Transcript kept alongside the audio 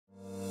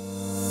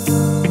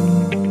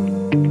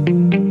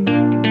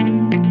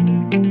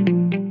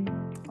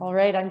All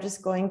right, I'm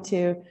just going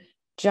to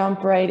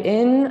jump right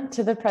in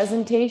to the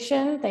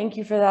presentation. Thank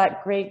you for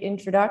that great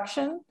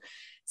introduction.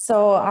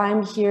 So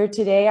I'm here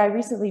today. I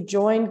recently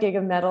joined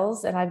Giga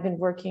Metals and I've been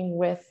working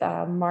with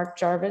Mark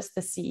Jarvis,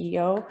 the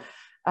CEO.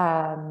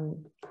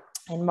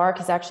 And Mark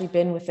has actually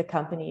been with the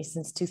company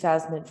since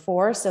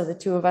 2004. So the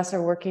two of us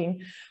are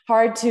working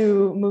hard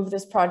to move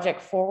this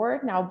project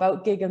forward. Now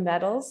about Giga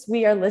Metals,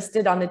 we are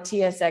listed on the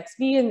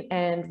TSXV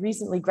and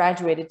recently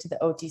graduated to the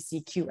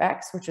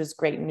OTCQX, which was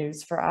great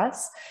news for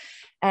us.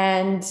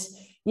 And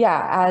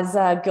yeah, as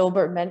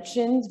Gilbert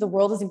mentioned, the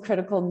world is in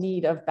critical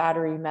need of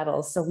battery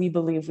metals. So we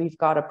believe we've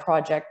got a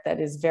project that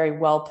is very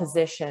well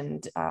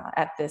positioned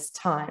at this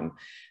time.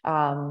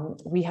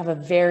 We have a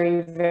very,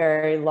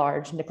 very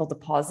large nickel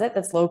deposit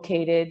that's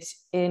located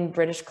in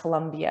British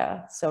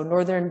Columbia. So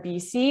northern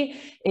BC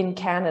in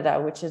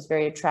Canada, which is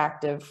very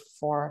attractive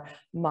for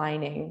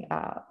mining.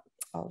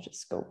 I'll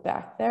just go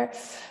back there.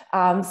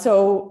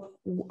 So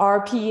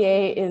our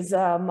PEA is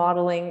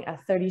modeling a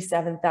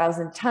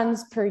 37,000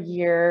 tons per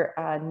year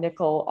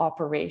nickel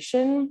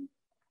operation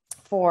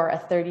for a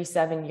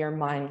 37-year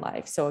mine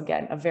life. So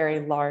again, a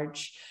very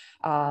large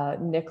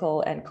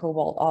nickel and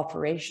cobalt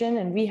operation.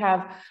 And we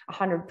have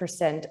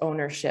 100%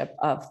 ownership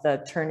of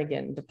the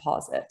Turnagain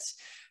deposit.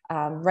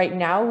 Right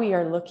now, we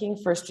are looking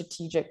for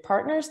strategic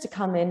partners to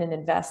come in and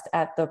invest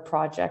at the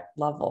project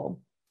level.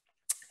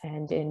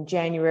 And in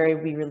January,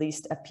 we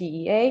released a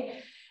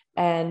PEA.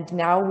 And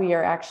now we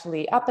are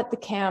actually up at the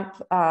camp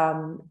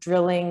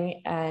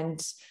drilling and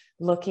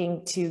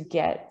looking to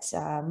get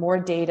more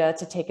data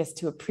to take us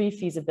to a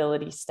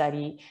pre-feasibility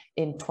study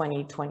in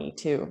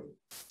 2022.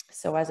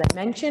 So as I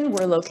mentioned,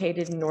 we're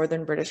located in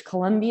northern British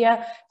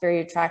Columbia, very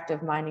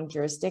attractive mining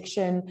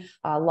jurisdiction,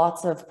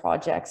 lots of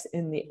projects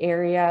in the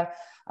area.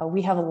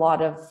 We have a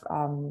lot of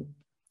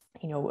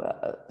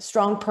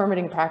strong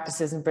permitting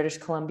practices in British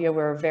Columbia.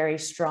 We're a very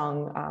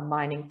strong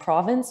mining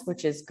province,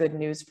 which is good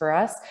news for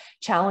us.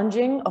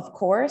 Challenging, of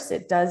course.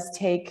 It does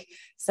take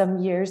some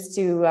years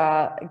to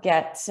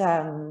get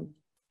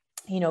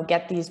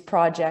these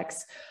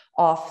projects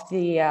off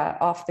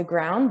the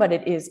ground, but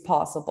it is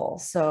possible.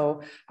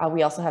 So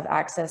we also have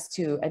access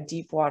to a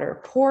deep water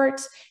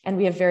port, and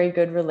we have very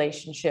good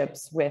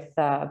relationships with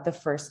the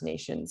First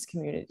Nations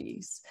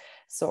communities.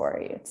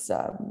 Sorry, it's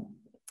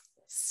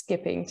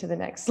skipping to the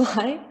next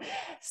slide.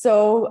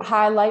 So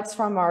highlights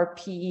from our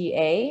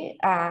PEA,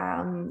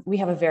 we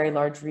have a very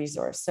large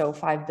resource. So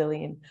 5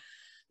 billion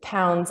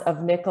pounds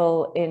of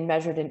nickel in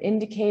measured and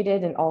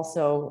indicated, and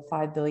also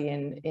 5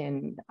 billion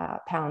in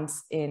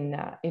pounds in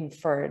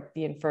the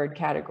inferred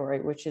category,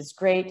 which is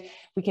great.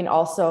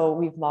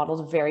 We've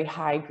modeled a very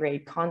high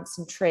grade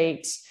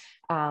concentrate.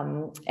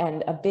 And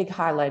a big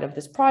highlight of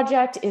this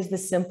project is the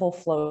simple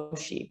flow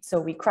sheet. So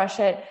we crush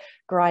it,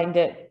 grind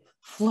it,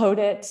 float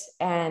it,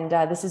 and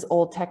this is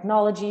old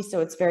technology,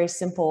 so it's very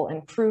simple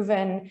and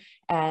proven,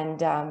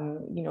 and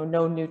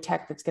no new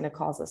tech that's going to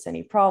cause us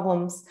any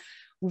problems.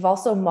 We've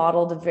also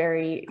modeled a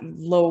very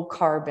low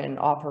carbon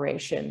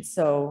operation,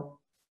 so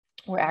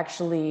we're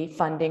actually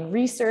funding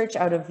research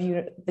out of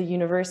the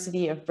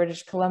University of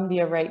British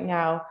Columbia right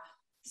now.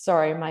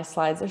 Sorry, my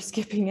slides are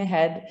skipping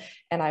ahead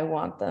and I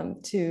want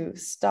them to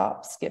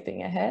stop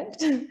skipping ahead.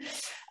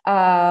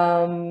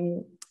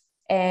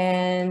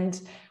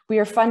 And we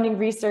are funding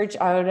research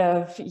out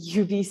of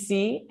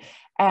UBC,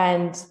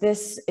 and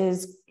this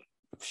is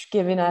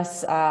giving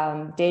us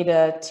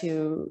data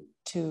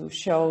to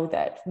show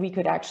that we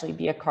could actually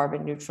be a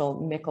carbon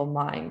neutral nickel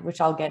mine, which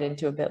I'll get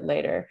into a bit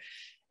later.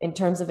 In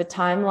terms of a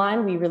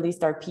timeline, we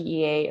released our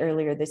PEA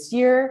earlier this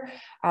year.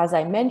 As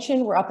I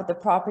mentioned, we're up at the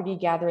property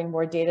gathering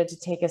more data to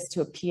take us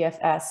to a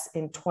PFS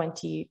in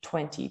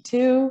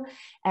 2022.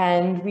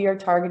 And we are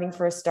targeting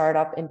for a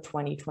startup in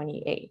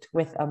 2028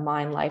 with a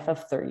mine life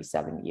of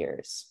 37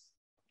 years.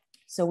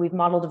 So we've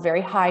modeled a very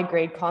high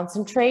grade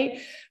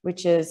concentrate,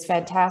 which is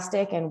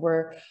fantastic. And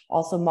we're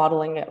also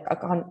modeling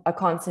a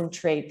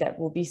concentrate that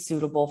will be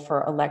suitable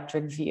for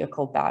electric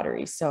vehicle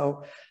batteries.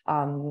 So,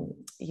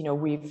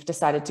 we've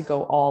decided to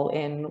go all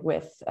in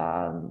with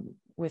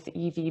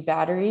EV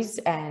batteries,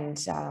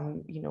 and,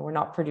 we're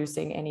not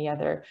producing any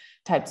other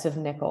types of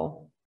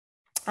nickel.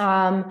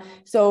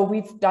 So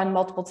we've done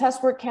multiple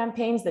test work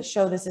campaigns that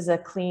show this is a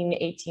clean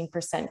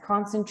 18%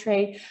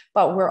 concentrate,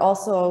 but we're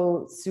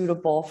also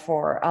suitable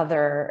for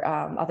other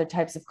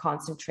types of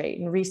concentrate.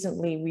 And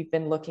recently we've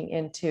been looking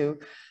into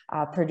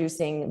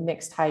producing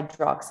mixed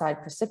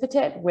hydroxide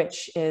precipitate,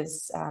 which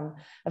is a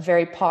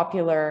very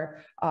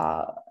popular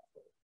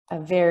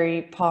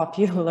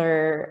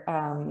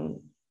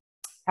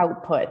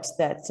output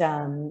that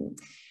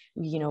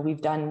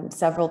we've done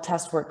several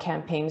test work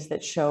campaigns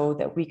that show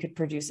that we could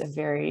produce a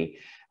very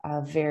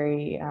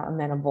very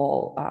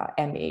amenable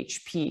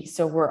MHP.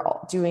 So we're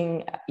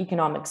doing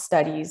economic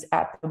studies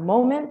at the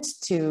moment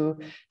to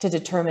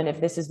determine if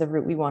this is the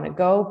route we want to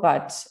go.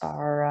 But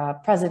our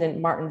president,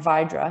 Martin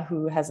Vidra,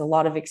 who has a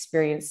lot of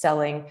experience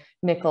selling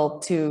nickel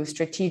to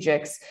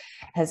strategics,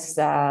 has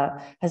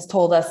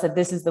told us that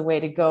this is the way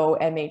to go.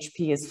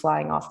 MHP is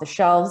flying off the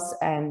shelves.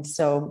 And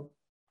so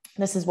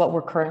this is what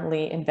we're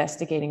currently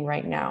investigating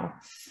right now.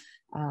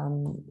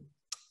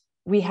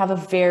 We have a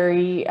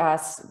very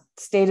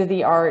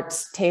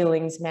state-of-the-art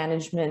tailings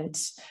management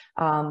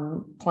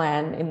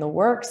plan in the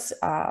works.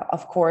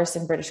 Of course,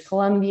 in British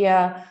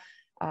Columbia,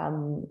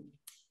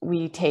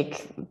 we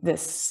take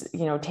this,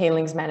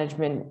 tailings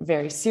management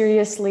very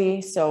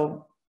seriously.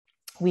 So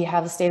we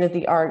have a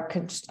state-of-the-art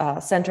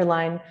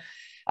centerline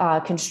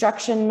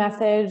construction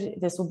method.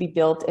 This will be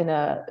built in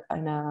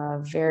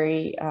a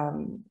very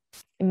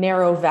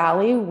narrow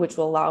valley, which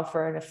will allow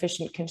for an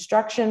efficient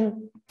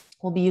construction.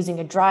 We'll be using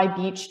a dry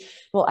beach.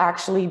 We'll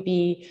actually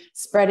be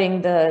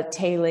spreading the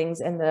tailings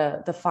and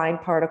the fine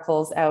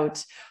particles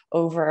out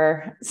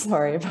over,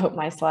 sorry about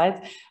my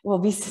slides. We'll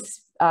be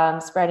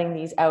spreading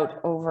these out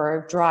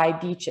over dry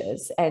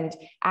beaches. And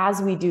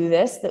as we do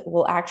this, that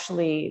will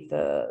actually,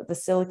 the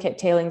silicate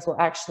tailings will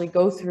actually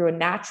go through a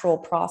natural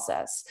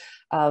process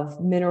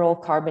of mineral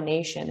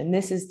carbonation. And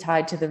this is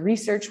tied to the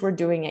research we're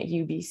doing at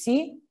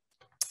UBC,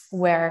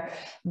 where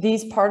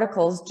these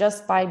particles,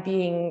 just by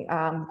being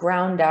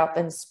ground up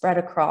and spread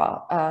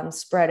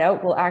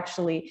out, will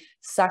actually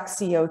suck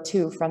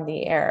CO2 from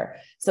the air.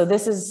 So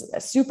this is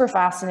super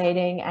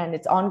fascinating, and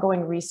it's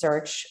ongoing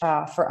research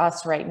for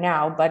us right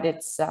now, but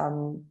it's,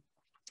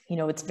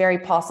 it's very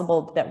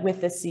possible that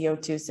with the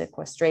CO2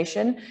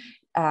 sequestration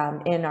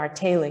in our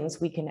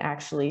tailings, we can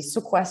actually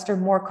sequester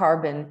more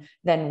carbon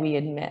than we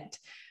emit.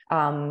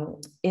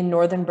 In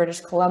northern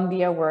British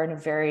Columbia, we're in a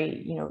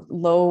very,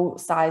 low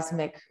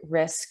seismic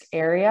risk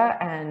area,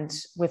 and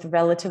with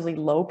relatively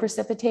low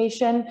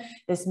precipitation,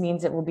 this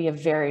means it will be a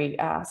very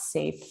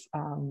safe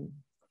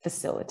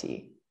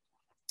facility.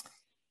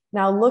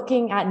 Now,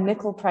 looking at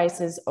nickel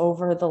prices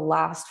over the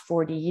last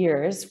 40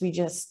 years, we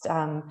just,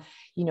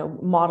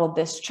 modeled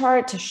this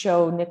chart to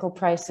show nickel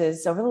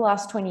prices over the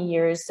last 20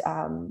 years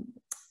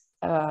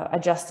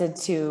adjusted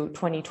to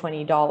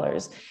 2020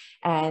 dollars.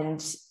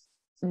 And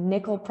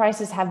nickel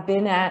prices have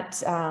been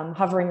at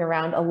hovering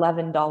around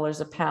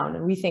 $11 a pound.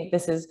 And we think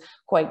this is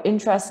quite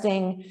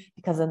interesting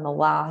because in the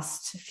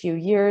last few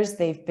years,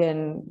 they've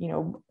been,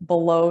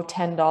 below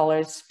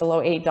 $10,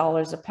 below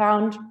 $8 a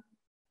pound.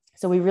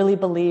 So we really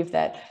believe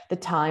that the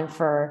time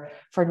for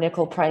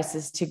nickel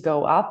prices to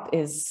go up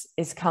is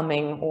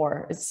coming,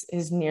 or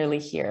is nearly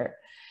here.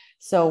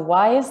 So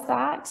why is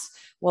that?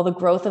 Well, the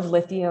growth of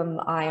lithium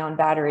ion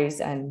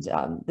batteries and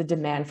the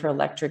demand for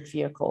electric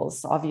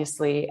vehicles.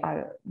 Obviously,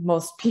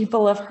 most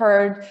people have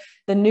heard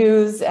the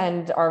news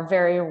and are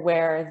very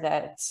aware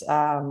that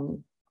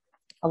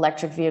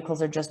electric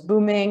vehicles are just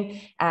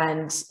booming.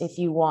 And if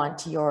you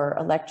want your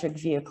electric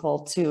vehicle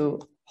to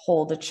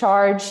hold a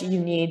charge, you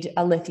need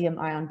a lithium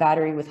ion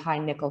battery with high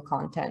nickel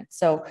content.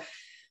 So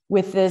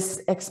with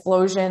this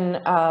explosion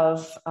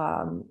of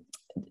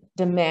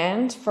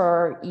demand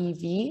for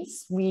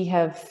EVs, we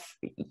have,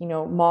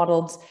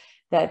 modeled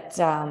that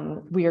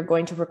we are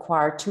going to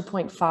require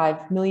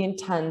 2.5 million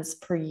tons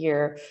per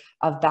year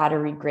of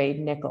battery grade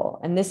nickel.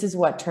 And this is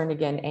what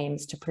Turnagain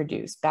aims to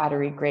produce,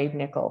 battery grade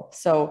nickel.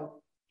 So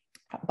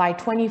by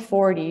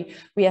 2040,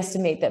 we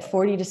estimate that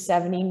 40 to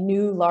 70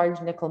 new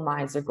large nickel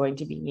mines are going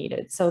to be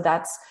needed. So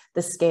that's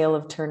the scale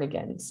of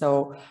Turnagain.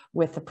 So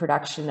with a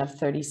production of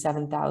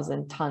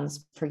 37,000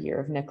 tons per year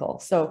of nickel.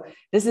 So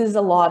this is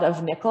a lot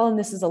of nickel, and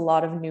this is a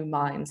lot of new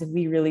mines. And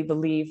we really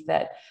believe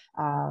that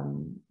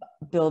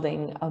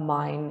building a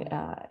mine,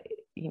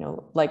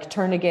 like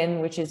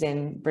Turnagain, which is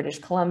in British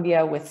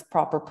Columbia with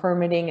proper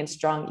permitting and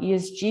strong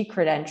ESG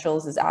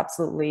credentials, is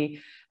absolutely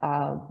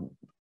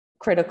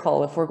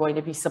critical if we're going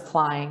to be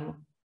supplying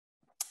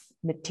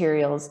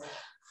materials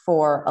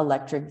for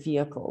electric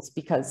vehicles,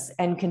 because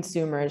end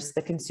consumers,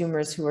 the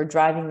consumers who are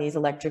driving these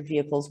electric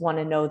vehicles, want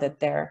to know that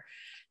their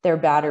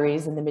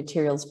batteries and the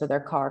materials for their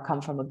car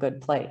come from a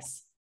good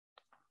place.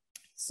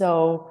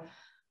 So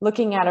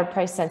looking at our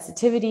price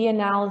sensitivity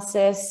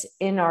analysis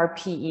in our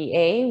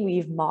PEA,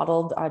 we've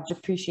modeled a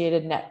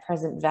depreciated net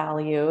present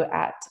value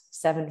at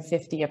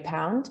 $7.50 a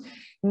pound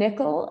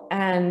nickel.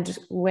 And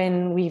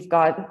when we've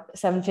got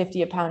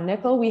 $7.50 a pound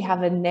nickel, we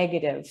have a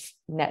negative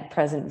net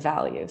present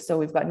value. So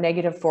we've got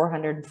negative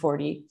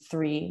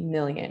 443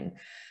 million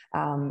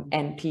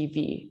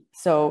NPV.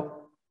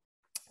 So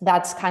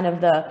that's kind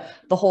of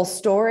the whole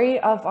story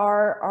of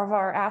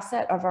our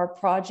asset, of our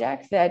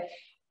project, that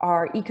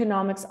our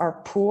economics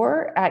are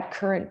poor at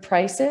current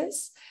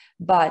prices.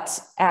 But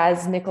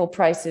as nickel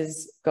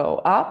prices go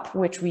up,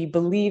 which we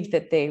believe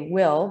that they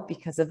will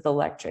because of the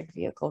electric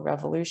vehicle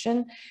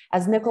revolution,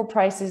 as nickel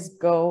prices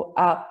go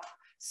up,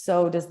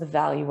 so does the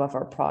value of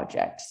our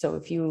project. So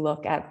if you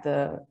look at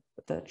the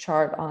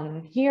chart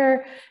on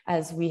here,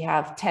 as we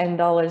have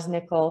 $10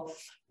 nickel,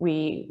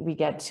 we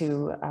get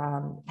to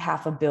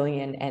 $500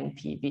 million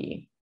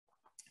NPV.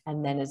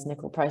 And then as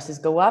nickel prices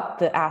go up,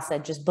 the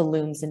asset just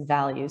balloons in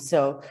value.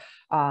 So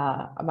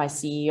my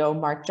CEO,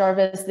 Mark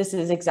Jarvis, this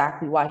is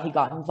exactly why he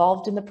got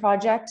involved in the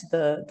project,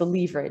 the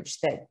leverage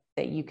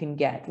that you can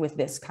get with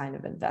this kind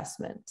of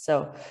investment.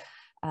 So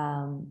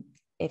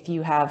if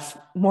you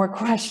have more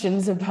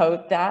questions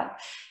about that,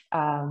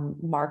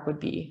 Mark would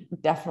be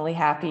definitely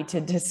happy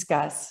to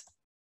discuss.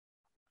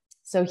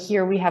 So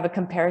here we have a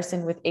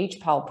comparison with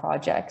HPAL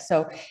projects.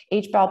 So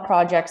HPAL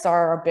projects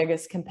are our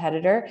biggest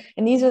competitor,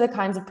 and these are the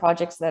kinds of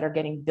projects that are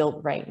getting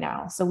built right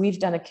now. So we've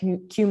done a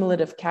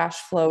cumulative cash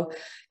flow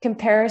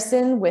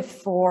comparison with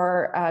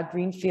 4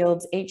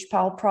 greenfields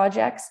HPAL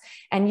projects,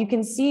 and you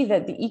can see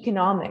that the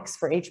economics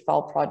for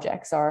HPAL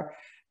projects are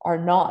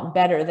not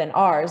better than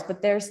ours,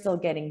 but they're still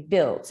getting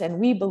built. And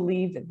we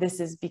believe that this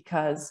is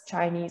because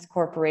Chinese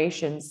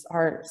corporations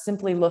are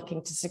simply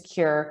looking to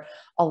secure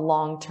a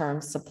long-term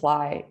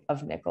supply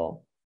of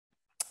nickel.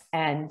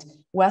 And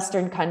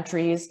Western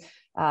countries,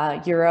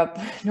 Europe,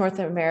 North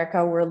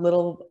America, were a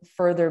little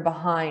further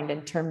behind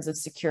in terms of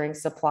securing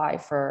supply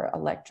for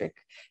electric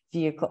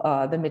vehicle,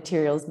 the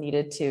materials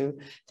needed to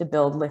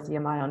build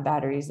lithium-ion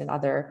batteries and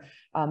other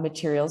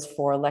materials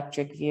for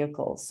electric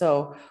vehicles.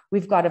 So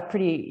we've got a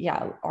pretty,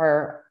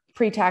 our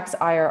pre-tax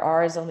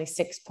IRR is only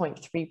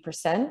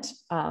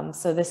 6.3%.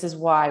 So this is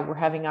why we're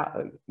having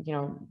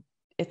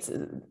it's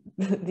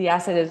the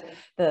asset is,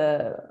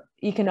 the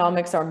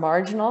economics are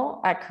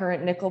marginal at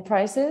current nickel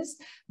prices,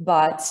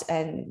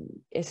 and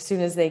as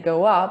soon as they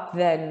go up,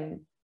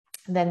 then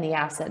the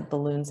asset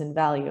balloons in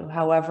value.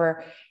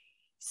 However,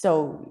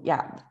 so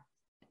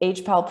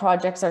HPAL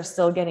projects are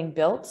still getting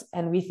built,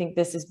 and we think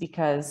this is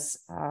because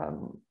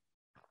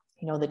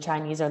the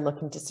Chinese are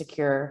looking to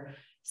secure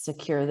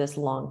this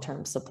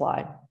long-term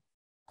supply.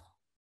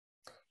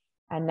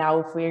 And now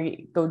if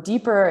we go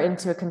deeper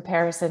into a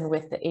comparison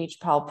with the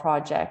HPAL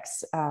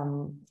projects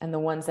and the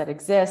ones that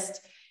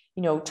exist,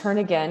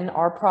 Turnagain,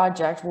 our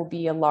project, will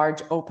be a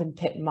large open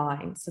pit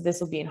mine. So this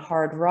will be in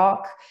hard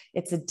rock.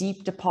 It's a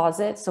deep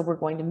deposit, so we're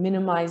going to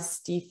minimize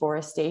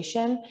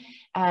deforestation.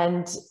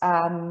 And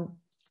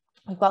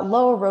we've got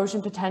low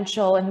erosion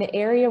potential. In the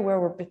area where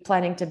we're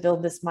planning to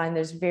build this mine,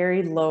 there's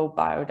very low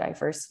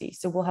biodiversity.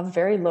 So we'll have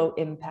very low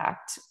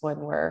impact when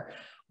we're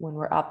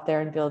up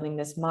there and building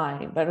this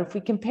mine. But if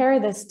we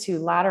compare this to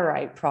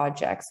laterite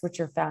projects,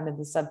 which are found in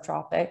the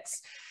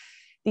subtropics,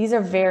 these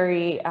are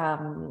very,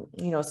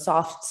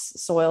 soft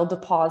soil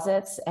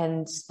deposits,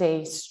 and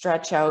they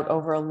stretch out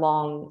over a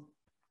long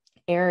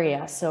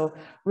area. So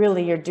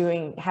really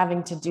you're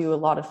having to do a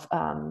lot of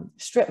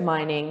strip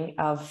mining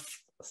of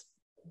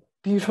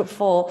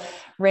beautiful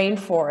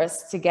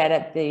rainforests to get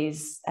at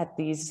these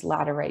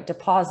laterite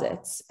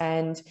deposits.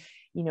 And,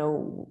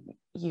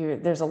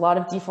 there's a lot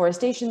of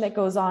deforestation that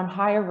goes on,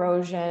 high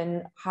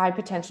erosion, high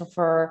potential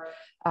for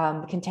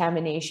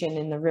contamination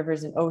in the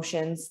rivers and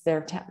oceans.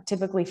 They're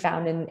typically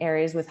found in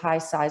areas with high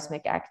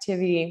seismic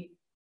activity,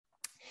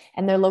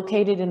 and they're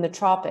located in the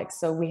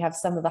tropics. So we have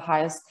some of the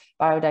highest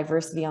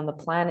biodiversity on the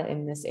planet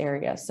in this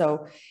area.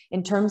 So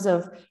in terms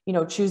of,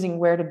 choosing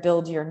where to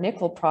build your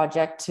nickel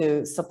project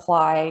to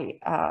supply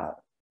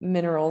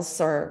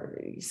minerals or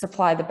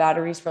supply the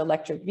batteries for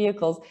electric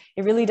vehicles,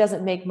 it really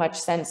doesn't make much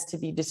sense to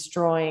be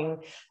destroying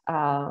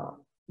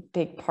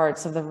big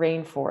parts of the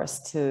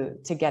rainforest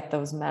to get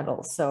those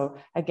metals. So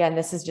again,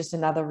 this is just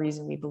another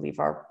reason we believe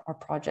our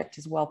project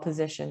is well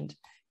positioned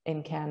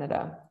in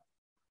Canada.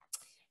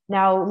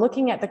 Now,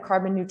 looking at the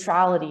carbon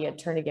neutrality at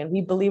Turnagain,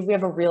 we believe we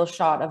have a real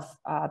shot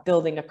of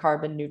building a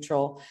carbon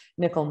neutral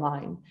nickel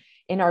mine.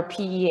 In our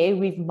PEA,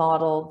 we've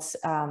modeled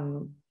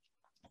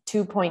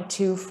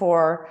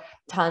 2.24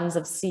 tons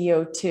of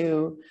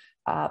CO2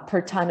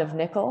 per ton of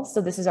nickel.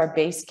 So this is our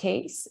base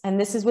case, and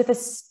this is with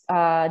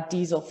a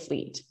diesel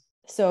fleet.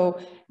 So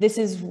this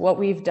is what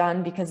we've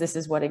done because this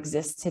is what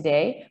exists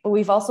today, but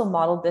we've also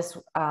modeled this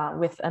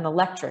with an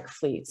electric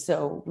fleet.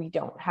 So we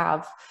don't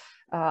have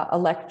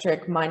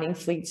electric mining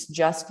fleets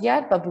just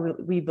yet, but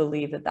we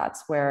believe that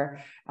that's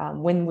where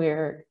when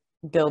we're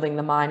building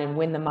the mine and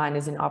when the mine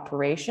is in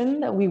operation,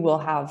 that we will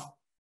have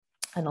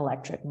an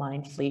electric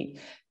mine fleet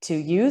to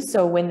use.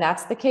 So when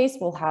that's the case,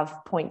 we'll have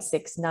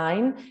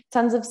 0.69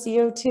 tons of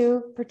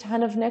CO2 per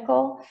ton of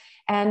nickel.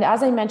 And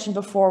as I mentioned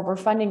before, we're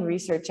funding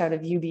research out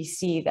of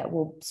UBC that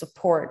will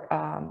support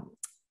carbon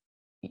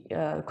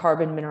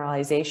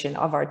mineralization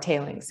of our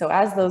tailings. So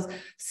as those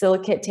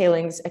silicate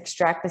tailings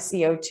extract the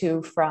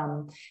CO2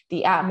 from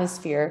the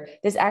atmosphere,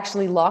 this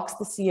actually locks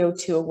the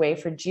CO2 away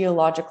for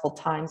geological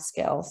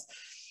timescales,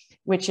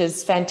 which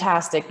is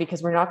fantastic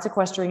because we're not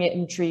sequestering it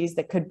in trees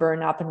that could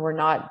burn up, and we're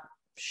not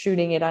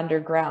shooting it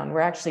underground.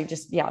 We're actually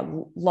just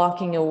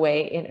locking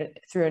away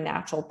through a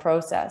natural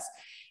process.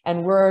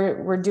 And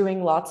we're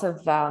doing lots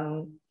of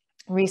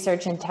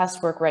research and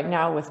test work right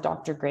now with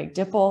Dr. Greg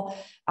Dipple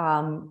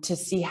to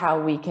see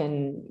how we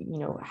can,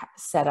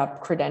 set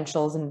up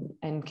credentials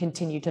and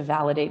continue to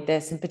validate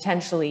this and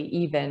potentially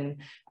even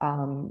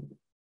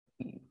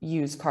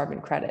use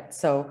carbon credits.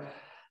 So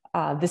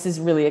this is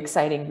really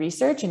exciting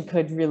research and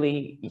could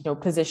really,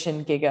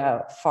 position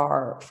Giga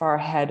far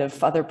ahead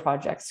of other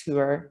projects who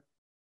are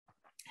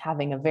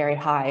having a very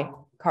high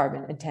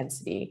carbon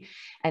intensity.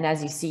 And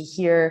as you see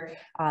here,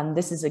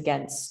 this is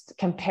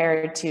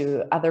compared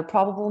to other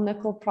probable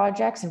nickel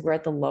projects, and we're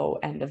at the low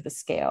end of the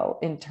scale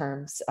in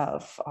terms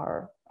of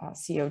our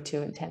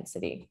CO2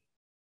 intensity.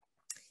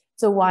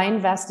 So why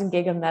invest in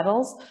Giga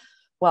Metals?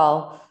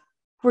 Well,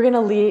 we're going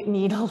to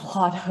need a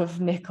lot of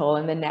nickel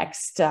in the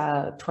next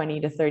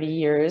 20 to 30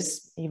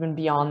 years, even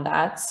beyond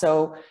that.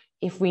 So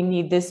if we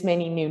need this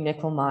many new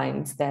nickel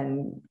mines,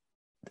 then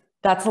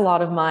that's a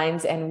lot of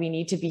mines, and we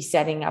need to be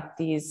setting up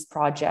these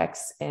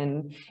projects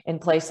in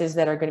places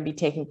that are going to be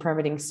taking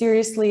permitting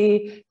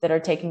seriously, that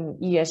are taking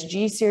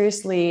ESG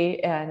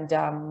seriously, and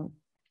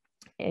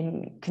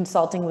in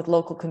consulting with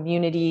local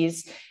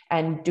communities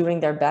and doing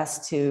their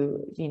best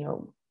to,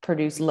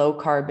 produce low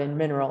carbon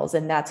minerals.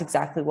 And that's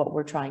exactly what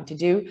we're trying to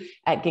do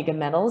at Giga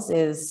Metals,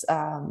 is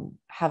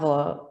have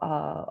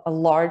a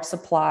large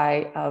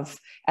supply of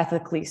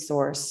ethically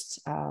sourced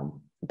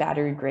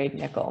battery grade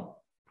nickel.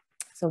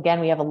 So again,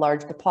 we have a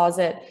large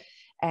deposit,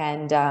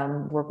 and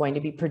we're going to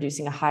be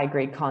producing a high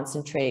grade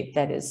concentrate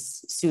that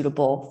is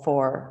suitable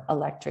for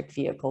electric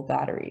vehicle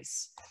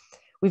batteries.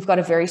 We've got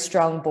a very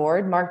strong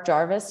board. Mark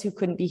Jarvis, who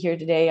couldn't be here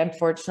today,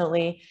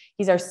 unfortunately,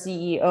 he's our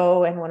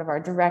CEO and one of our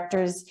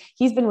directors.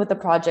 He's been with the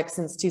project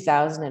since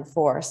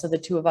 2004. So the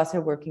two of us are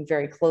working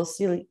very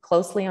closely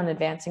on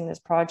advancing this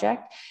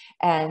project.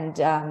 And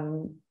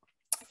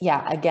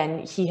yeah,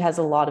 again, he has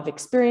a lot of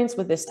experience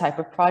with this type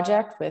of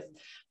project, with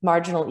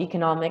marginal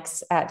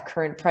economics at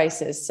current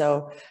prices.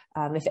 So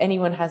if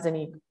anyone has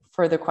any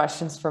further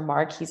questions for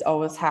Mark, he's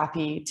always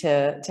happy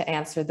to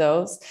answer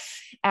those.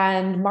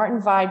 And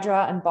Martin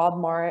Vidra and Bob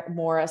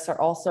Morris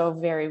are also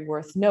very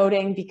worth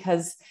noting,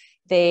 because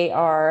they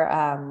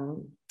are,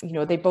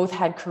 they both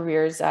had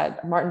careers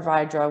Martin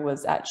Vidra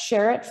was at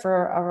Sherritt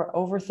for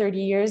over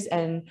 30 years,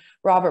 and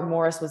Robert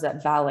Morris was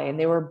at Vale, and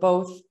they were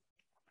both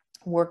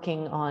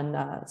working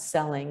on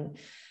selling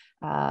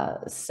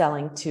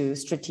to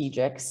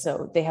strategics.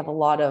 So they have a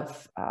lot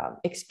of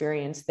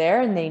experience there,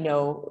 and they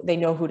know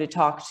who to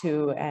talk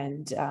to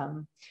and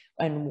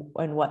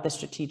what the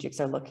strategics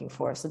are looking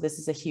for. So this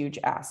is a huge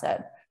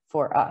asset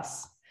for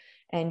us.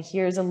 And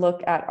here's a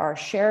look at our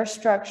share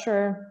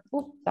structure.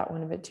 Oop, that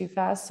went a bit too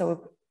fast.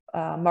 So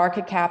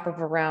market cap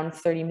of around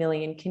 30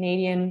 million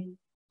Canadian.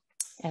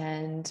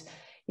 And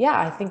yeah,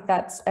 I think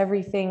that's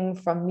everything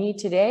from me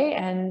today.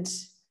 And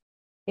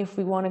if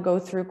we want to go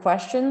through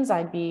questions,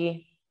 I'd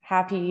be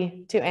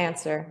happy to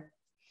answer.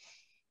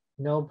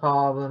 No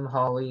problem,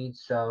 Holly.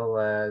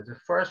 So the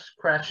first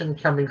question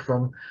coming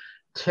from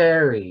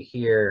Terry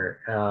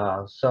here.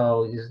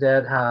 So is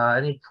there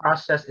any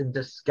process in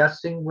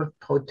discussing with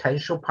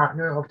potential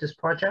partner of this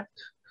project?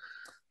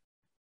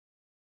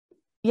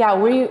 Yeah,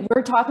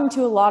 we're talking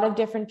to a lot of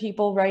different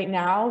people right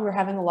now. We're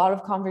having a lot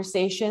of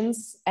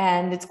conversations,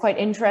 and it's quite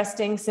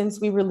interesting.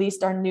 Since we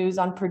released our news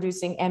on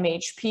producing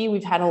MHP,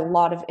 we've had a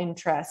lot of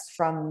interest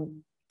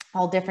from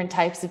all different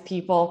types of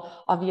people.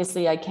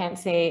 Obviously, I can't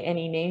say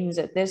any names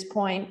at this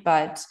point,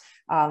 but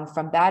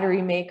from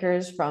battery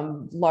makers,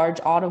 from large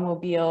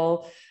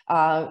automobile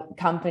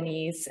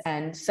companies,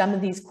 and some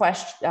of these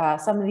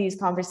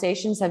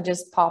conversations have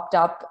just popped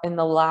up in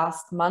the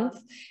last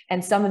month,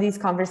 and some of these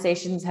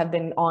conversations have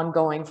been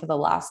ongoing for the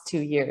last 2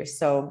 years.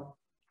 So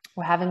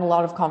we're having a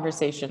lot of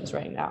conversations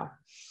right now.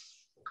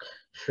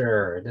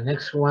 Sure. The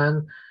next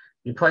one,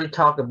 you probably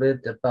talk a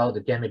bit about,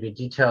 again, maybe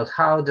details,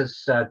 how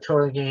does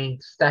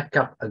Turnagain stack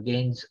up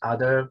against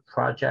other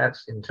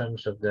projects in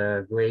terms of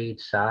the grade,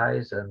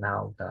 size, and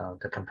now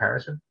the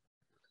comparison?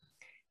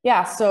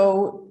 Yeah,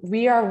 so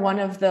we are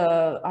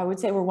I would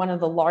say we're one of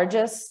the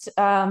largest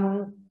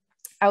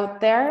out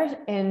there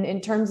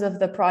in terms of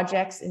the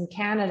projects in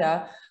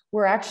Canada.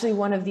 We're actually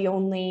one of the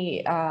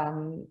only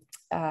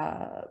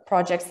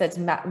projects that's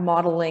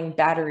modeling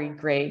battery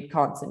grade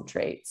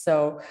concentrate.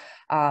 So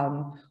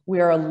we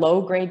are a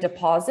low grade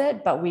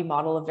deposit, but we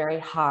model a very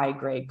high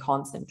grade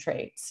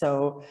concentrate.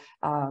 So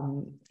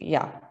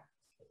yeah.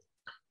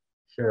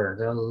 Sure.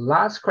 The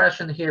last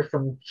question here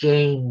from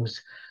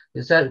James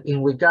is that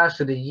in regards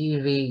to the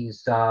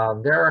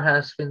EVs, there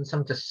has been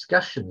some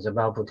discussions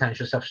about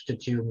potential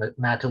substitute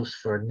metals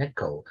for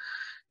nickel.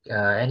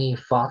 Any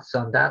thoughts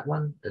on that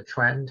one, the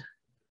trend?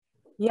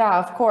 Yeah,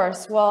 of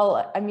course.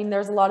 Well, I mean,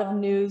 there's a lot of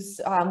news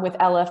with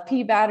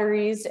LFP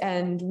batteries,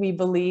 and we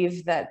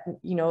believe that,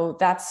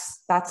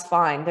 that's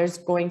fine. There's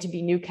going to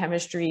be new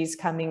chemistries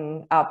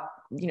coming up,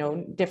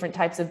 different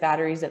types of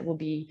batteries that will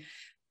be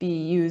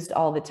used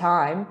all the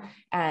time.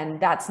 And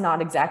that's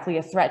not exactly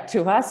a threat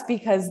to us,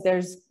 because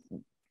there's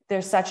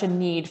such a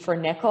need for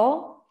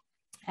nickel.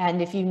 And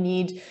if you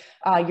need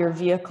your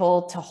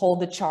vehicle to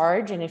hold the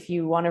charge, and if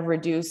you want to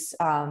reduce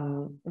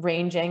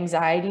range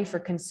anxiety for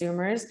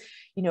consumers,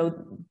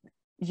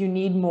 you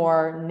need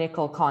more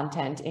nickel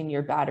content in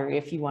your battery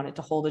if you want it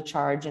to hold a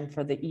charge and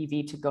for the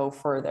EV to go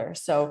further.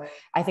 So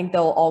I think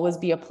there'll always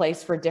be a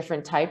place for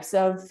different types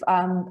of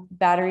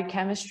battery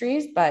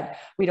chemistries, but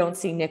we don't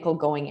see nickel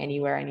going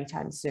anywhere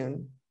anytime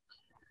soon.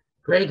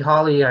 Great,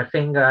 Holly. I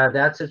think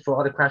that's it for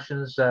all the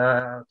questions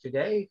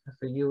today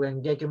for you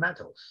and Giga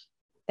Metals.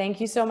 Thank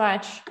you so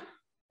much.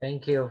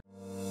 Thank you.